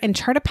together and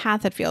chart a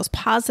path that feels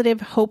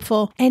positive,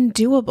 hopeful, and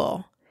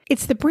doable.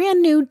 It's the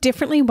brand new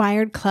Differently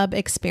Wired Club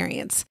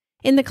experience.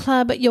 In the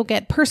club, you'll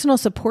get personal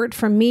support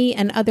from me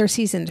and other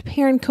seasoned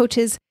parent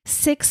coaches,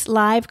 6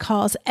 live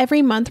calls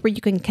every month where you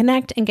can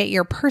connect and get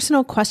your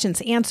personal questions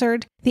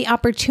answered, the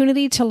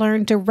opportunity to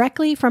learn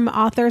directly from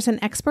authors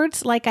and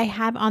experts like I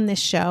have on this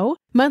show,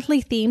 monthly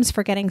themes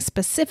for getting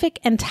specific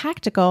and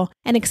tactical,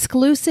 an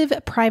exclusive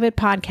private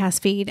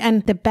podcast feed,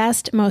 and the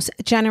best, most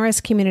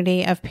generous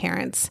community of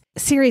parents.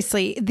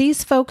 Seriously,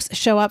 these folks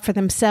show up for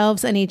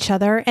themselves and each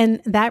other,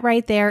 and that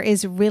right there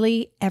is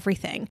really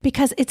everything,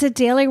 because it's a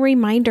daily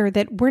reminder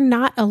that we're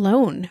not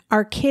alone.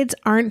 Our kids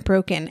aren't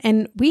broken,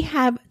 and we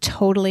have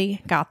totally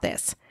got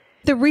this.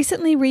 The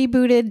recently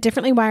rebooted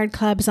Differently Wired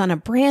Club is on a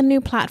brand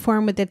new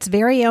platform with its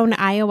very own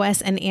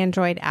iOS and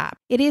Android app.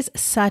 It is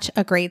such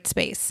a great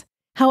space.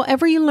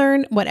 However you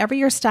learn, whatever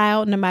your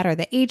style, no matter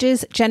the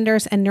ages,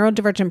 genders, and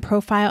neurodivergent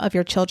profile of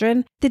your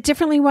children, the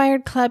Differently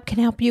Wired Club can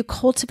help you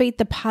cultivate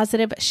the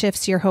positive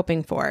shifts you're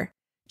hoping for.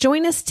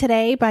 Join us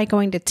today by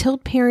going to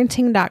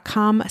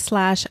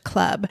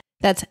tiltparenting.com/club.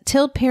 That's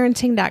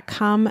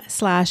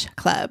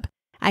tiltparenting.com/club.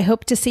 I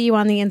hope to see you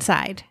on the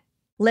inside.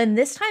 Lynn,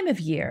 this time of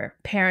year,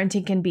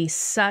 parenting can be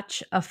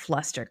such a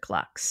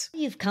flusterclux.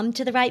 You've come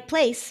to the right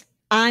place.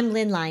 I'm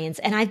Lynn Lyons,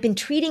 and I've been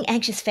treating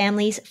anxious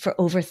families for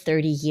over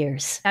 30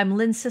 years. I'm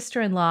Lynn's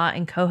sister-in-law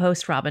and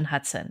co-host Robin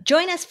Hudson.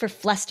 Join us for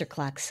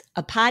Flusterclux,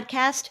 a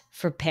podcast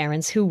for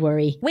parents who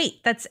worry.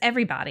 Wait, that's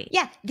everybody.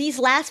 Yeah, these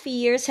last few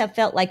years have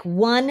felt like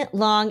one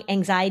long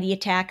anxiety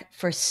attack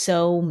for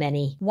so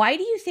many. Why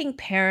do you think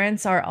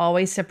parents are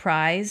always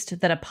surprised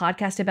that a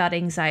podcast about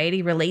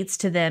anxiety relates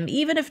to them,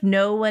 even if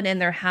no one in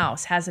their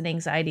house has an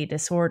anxiety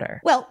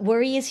disorder? Well,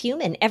 worry is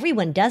human.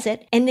 Everyone does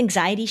it. And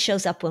anxiety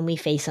shows up when we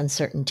face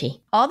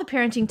uncertainty. All the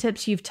parenting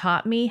tips you've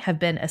taught me have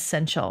been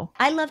essential.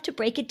 I love to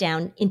break it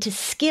down into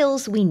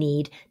skills we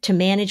need to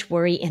manage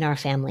worry in our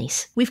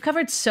families. We've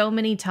covered so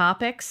many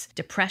topics: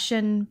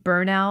 depression,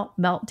 burnout,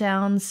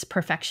 meltdowns,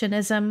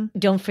 perfectionism.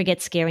 Don't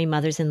forget scary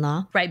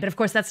mothers-in-law. Right, but of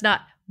course that's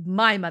not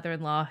my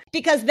mother-in-law.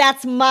 Because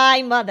that's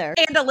my mother.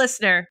 And a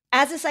listener.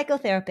 As a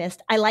psychotherapist,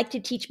 I like to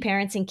teach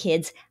parents and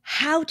kids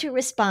how to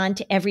respond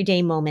to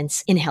everyday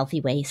moments in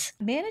healthy ways.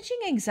 Managing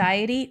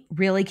anxiety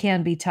really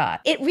can be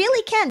taught. It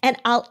really can. And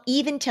I'll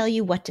even tell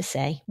you what to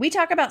say. We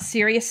talk about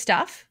serious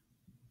stuff,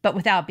 but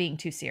without being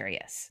too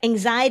serious.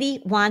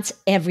 Anxiety wants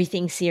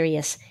everything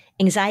serious.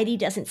 Anxiety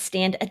doesn't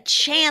stand a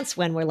chance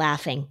when we're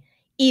laughing,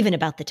 even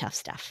about the tough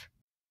stuff.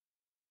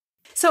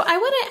 So I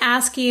want to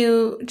ask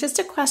you just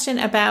a question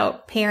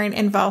about parent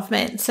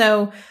involvement.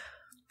 So,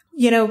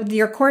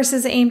 your course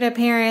is aimed at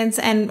parents,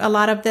 and a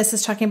lot of this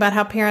is talking about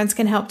how parents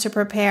can help to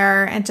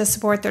prepare and to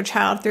support their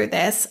child through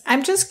this.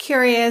 I'm just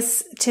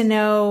curious to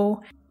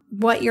know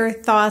what your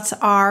thoughts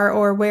are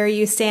or where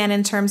you stand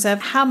in terms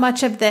of how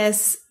much of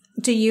this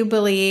do you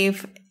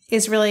believe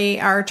is really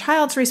our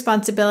child's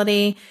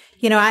responsibility.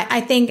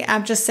 I think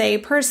I'll just say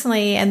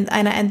personally,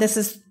 and this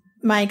is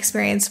my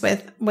experience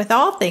with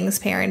all things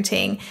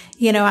parenting.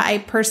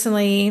 I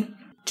personally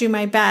do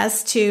my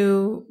best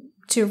to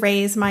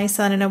raise my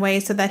son in a way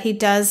so that he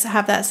does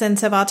have that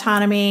sense of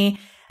autonomy,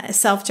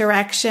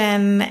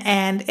 self-direction,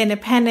 and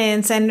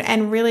independence,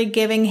 and really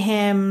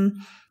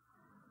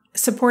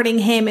supporting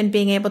him and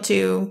being able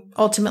to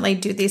ultimately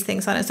do these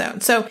things on his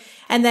own. So,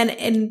 and then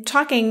in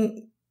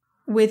talking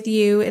with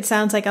you, it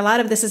sounds like a lot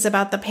of this is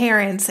about the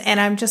parents. And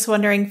I'm just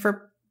wondering,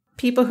 for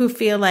people who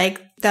feel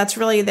like that's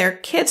really their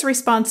kid's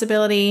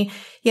responsibility,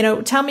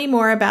 tell me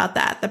more about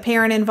that. The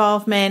parent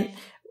involvement.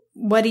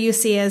 What do you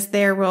see as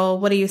their role?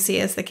 What do you see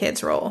as the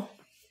kid's role?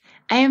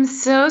 I am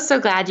so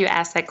glad you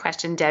asked that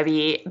question,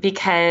 Debbie,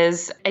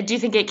 because I do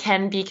think it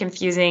can be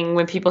confusing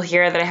when people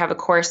hear that I have a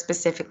course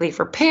specifically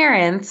for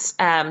parents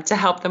to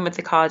help them with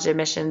the college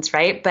admissions,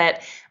 right?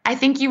 But I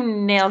think you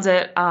nailed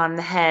it on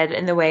the head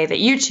in the way that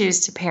you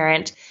choose to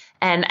parent.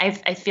 And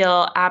I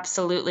feel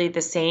absolutely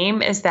the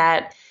same, is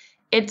that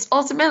it's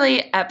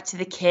ultimately up to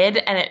the kid,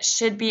 and it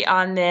should be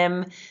on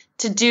them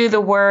to do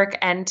the work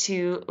and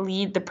to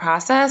lead the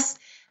process.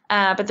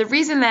 But the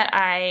reason that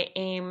I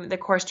aim the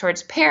course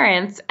towards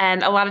parents,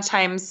 and a lot of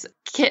times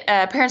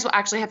parents will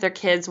actually have their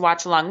kids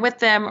watch along with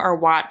them or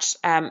watch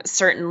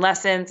certain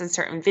lessons and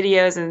certain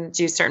videos and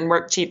do certain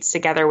worksheets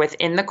together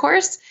within the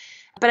course.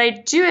 But I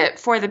do it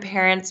for the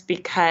parents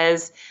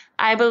because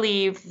I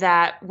believe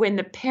that when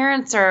the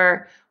parents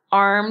are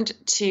armed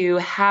to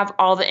have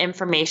all the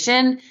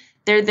information,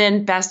 they're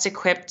then best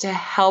equipped to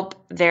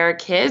help their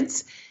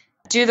kids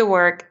do the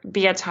work,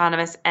 be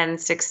autonomous,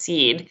 and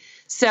succeed.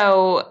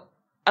 So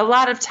a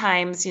lot of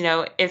times,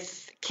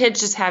 if kids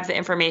just have the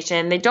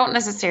information, they don't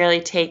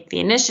necessarily take the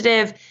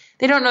initiative.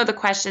 They don't know the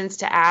questions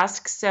to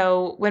ask.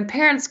 So when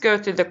parents go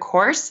through the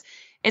course,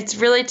 it's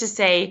really to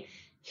say,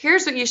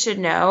 here's what you should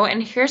know,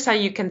 and here's how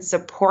you can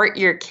support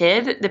your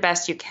kid the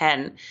best you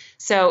can.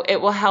 So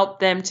it will help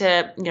them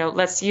to,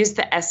 let's use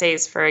the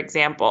essays, for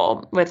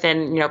example,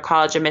 within,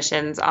 college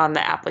admissions on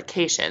the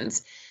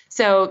applications.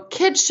 So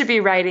kids should be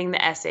writing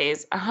the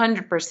essays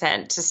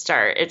 100% to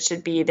start. It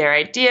should be their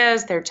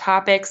ideas, their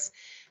topics.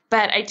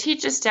 But I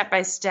teach a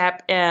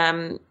step-by-step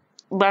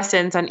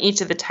lessons on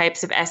each of the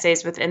types of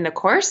essays within the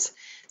course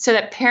so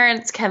that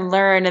parents can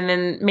learn and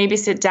then maybe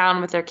sit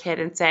down with their kid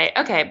and say,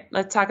 okay,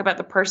 let's talk about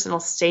the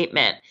personal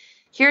statement.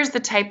 Here's the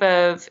type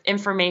of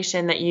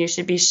information that you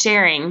should be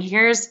sharing.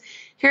 Here's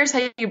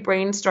how you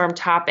brainstorm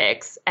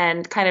topics,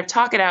 and kind of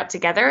talk it out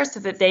together so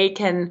that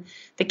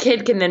the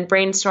kid can then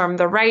brainstorm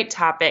the right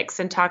topics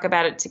and talk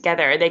about it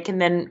together. They can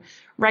then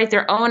write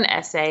their own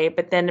essay,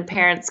 but then the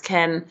parents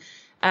can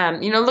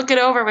look it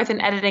over with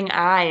an editing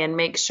eye and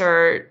make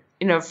sure,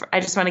 I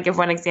just want to give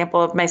one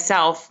example of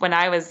myself when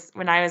I was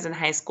in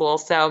high school.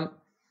 So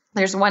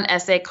there's one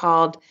essay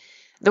called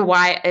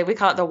we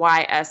call it the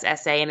Why Us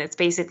essay. And it's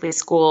basically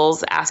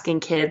schools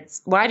asking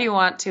kids, why do you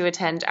want to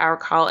attend our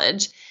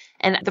college?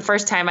 And the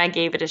first time I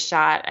gave it a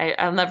shot,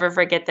 I'll never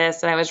forget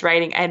this. And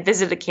I had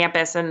visited a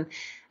campus, and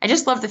I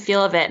just loved the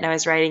feel of it. And I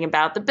was writing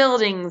about the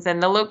buildings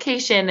and the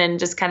location and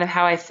just kind of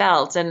how I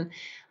felt. And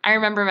I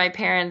remember my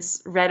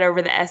parents read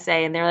over the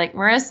essay and they were like,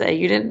 Marissa,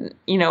 you didn't,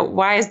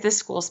 why is this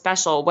school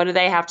special? What do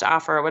they have to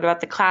offer? What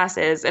about the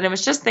classes? And it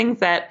was just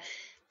things that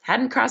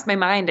hadn't crossed my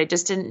mind. I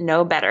just didn't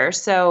know better.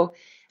 So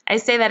I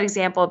say that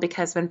example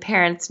because when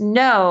parents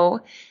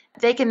know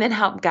they can then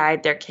help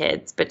guide their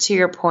kids. But to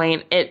your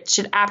point, it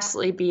should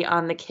absolutely be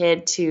on the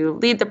kid to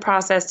lead the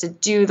process, to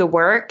do the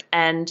work,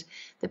 and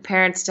the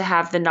parents to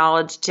have the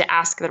knowledge to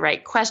ask the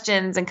right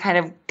questions and kind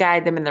of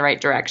guide them in the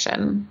right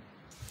direction.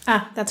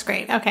 That's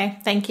great. Okay.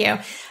 Thank you.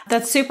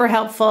 That's super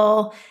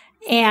helpful.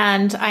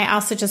 And I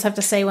also just have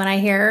to say, when I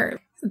hear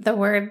the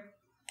word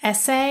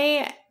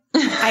essay,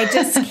 I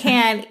just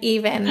can't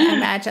even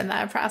imagine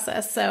that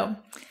process. So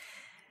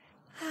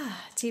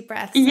deep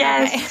breaths.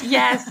 Yes, okay.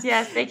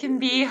 yes. They can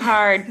be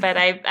hard, but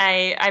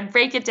I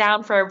break it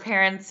down for our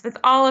parents with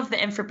all of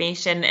the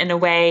information in a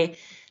way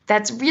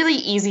that's really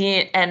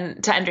easy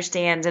and to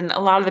understand. And a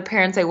lot of the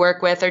parents I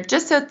work with are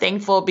just so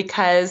thankful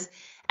because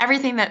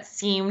everything that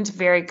seemed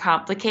very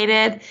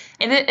complicated,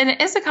 and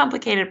it is a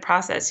complicated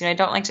process. I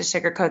don't like to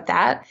sugarcoat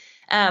that.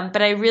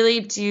 But I really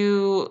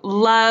do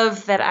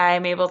love that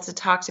I'm able to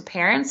talk to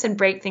parents and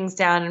break things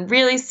down in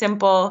really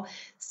simple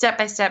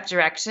step-by-step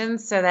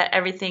directions so that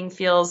everything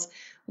feels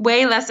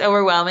way less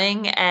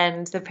overwhelming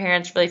and the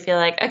parents really feel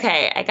like,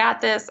 okay, I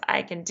got this,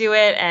 I can do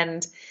it,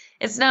 and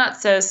it's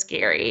not so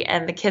scary,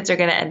 and the kids are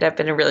going to end up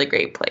in a really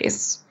great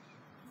place.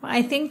 Well,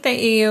 I think that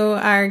you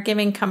are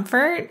giving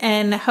comfort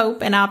and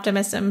hope and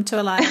optimism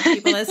to a lot of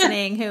people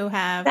listening who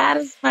have that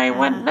is my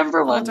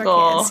number one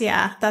goal. Kids.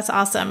 Yeah, that's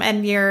awesome.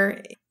 And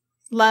your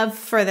love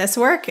for this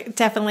work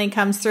definitely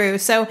comes through.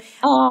 So,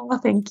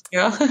 thank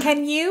you.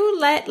 Can you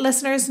let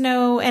listeners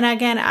know? And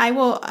again,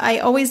 I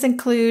always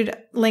include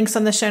links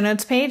on the show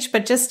notes page,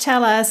 but just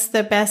tell us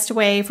the best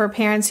way for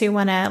parents who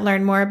want to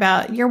learn more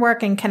about your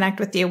work and connect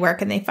with you. Where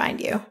can they find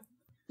you?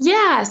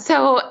 Yeah.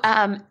 So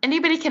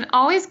anybody can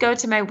always go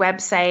to my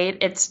website.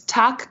 It's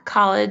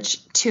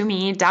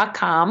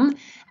talkcollegetome.com.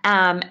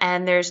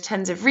 And there's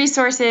tons of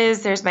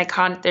resources. There's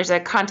there's a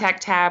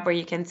contact tab where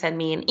you can send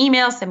me an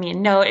email, send me a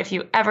note if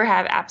you ever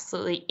have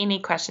absolutely any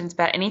questions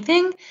about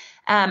anything.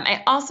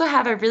 I also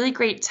have a really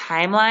great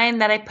timeline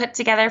that I put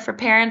together for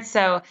parents.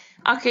 So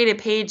I'll create a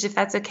page if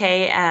that's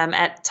okay,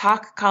 at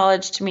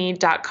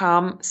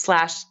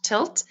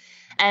talkcollegetome.com/tilt.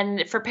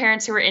 And for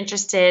parents who are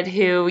interested,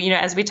 who,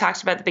 as we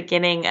talked about at the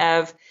beginning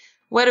of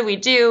what do we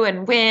do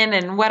and when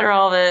and what are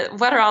all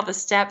the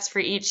steps for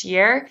each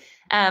year,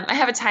 I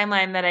have a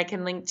timeline that I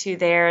can link to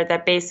there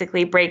that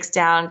basically breaks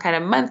down kind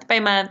of month by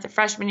month, the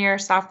freshman year,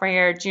 sophomore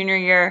year, junior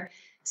year,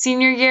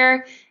 senior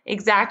year,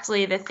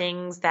 exactly the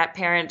things that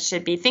parents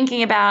should be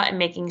thinking about and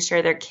making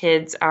sure their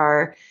kids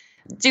are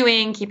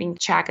doing, keeping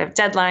track of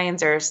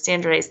deadlines or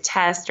standardized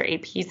tests or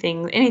AP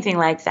things, anything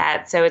like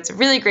that. So it's a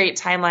really great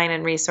timeline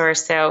and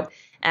resource. So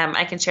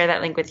I can share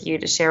that link with you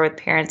to share with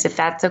parents if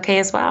that's okay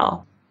as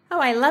well. Oh,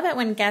 I love it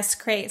when guests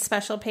create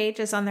special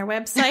pages on their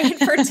website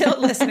for Tilt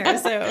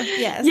listeners. So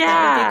yes,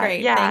 that would be great.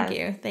 Yeah. Thank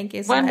you. Thank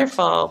you so much.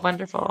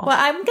 Wonderful. Well,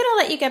 I'm going to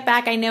let you get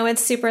back. I know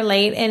it's super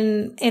late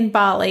in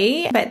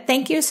Bali, but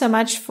thank you so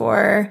much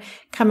for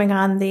coming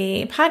on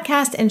the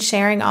podcast and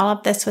sharing all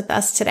of this with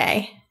us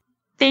today.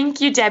 Thank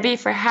you, Debbie,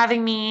 for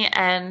having me,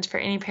 and for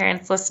any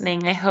parents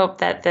listening. I hope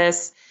that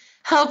this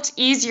helped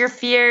ease your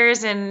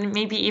fears and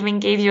maybe even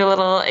gave you a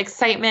little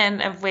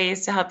excitement of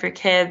ways to help your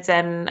kids.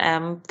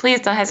 And please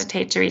don't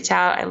hesitate to reach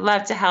out. I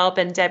love to help.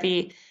 And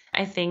Debbie,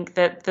 I think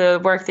that the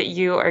work that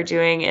you are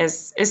doing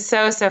is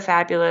so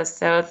fabulous.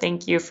 So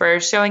thank you for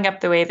showing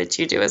up the way that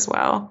you do as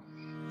well.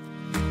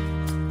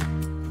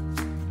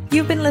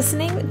 You've been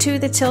listening to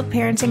the Tilt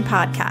Parenting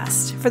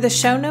Podcast. For the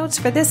show notes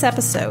for this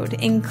episode,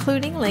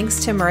 including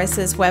links to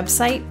Marisa's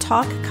website,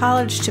 Talk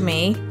College to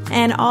Me,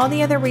 and all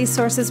the other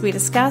resources we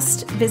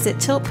discussed, visit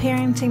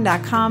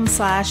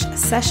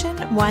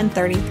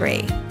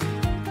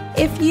tiltparenting.com/session133.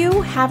 If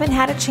you haven't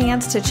had a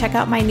chance to check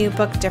out my new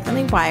book,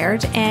 Differently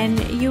Wired, and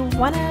you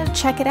want to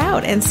check it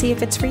out and see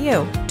if it's for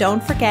you,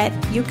 don't forget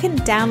you can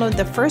download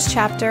the first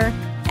chapter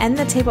and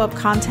the table of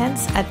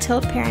contents at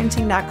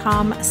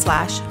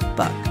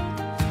tiltparenting.com/book.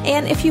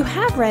 And if you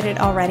have read it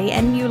already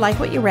and you like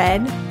what you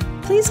read,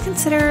 please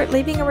consider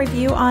leaving a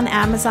review on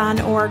Amazon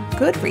or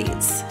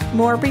Goodreads.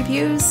 More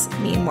reviews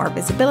mean more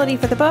visibility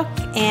for the book.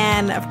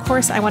 And of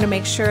course, I want to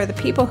make sure the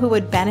people who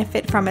would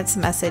benefit from its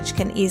message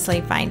can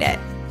easily find it.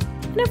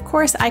 And of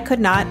course, I could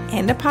not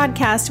end a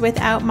podcast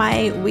without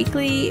my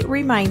weekly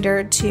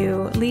reminder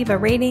to leave a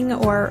rating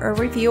or a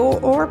review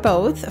or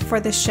both for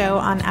the show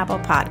on Apple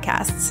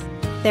Podcasts.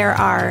 There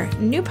are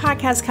new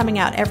podcasts coming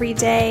out every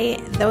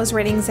day. Those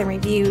ratings and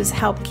reviews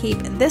help keep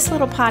this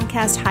little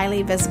podcast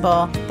highly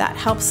visible. That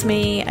helps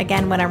me,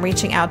 again, when I'm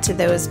reaching out to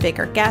those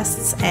bigger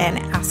guests and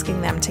asking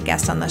them to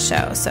guest on the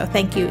show. So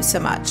thank you so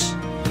much.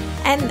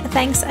 And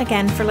thanks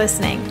again for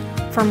listening.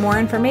 For more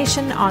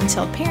information on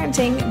Tilt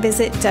Parenting,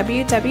 visit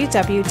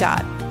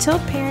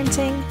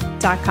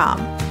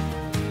www.tiltparenting.com.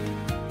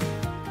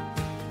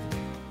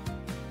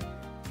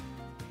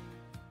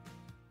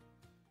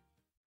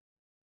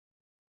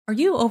 Are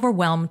you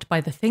overwhelmed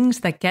by the things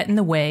that get in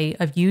the way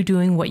of you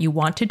doing what you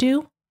want to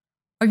do?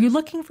 Are you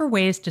looking for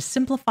ways to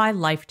simplify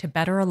life to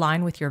better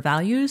align with your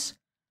values?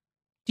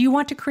 Do you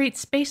want to create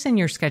space in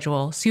your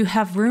schedule so you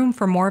have room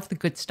for more of the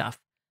good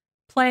stuff?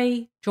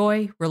 Play,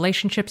 joy,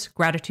 relationships,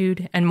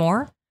 gratitude, and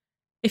more?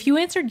 If you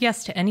answered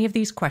yes to any of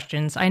these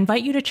questions, I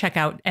invite you to check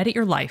out Edit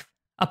Your Life,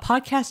 a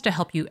podcast to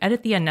help you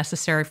edit the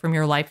unnecessary from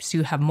your life so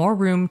you have more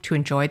room to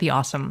enjoy the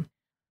awesome.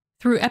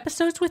 Through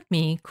episodes with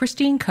me,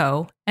 Christine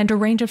Coe, and a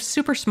range of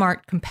super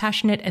smart,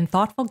 compassionate, and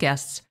thoughtful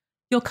guests,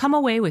 you'll come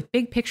away with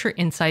big picture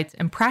insights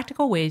and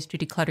practical ways to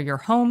declutter your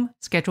home,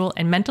 schedule,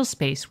 and mental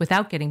space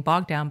without getting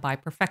bogged down by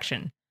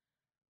perfection.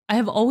 I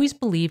have always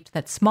believed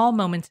that small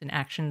moments and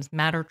actions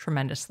matter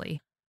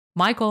tremendously.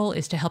 My goal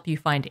is to help you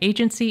find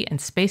agency and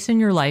space in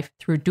your life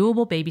through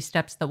doable baby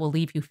steps that will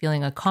leave you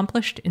feeling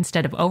accomplished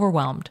instead of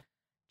overwhelmed.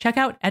 Check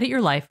out Edit Your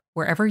Life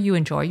wherever you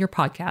enjoy your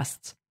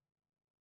podcasts.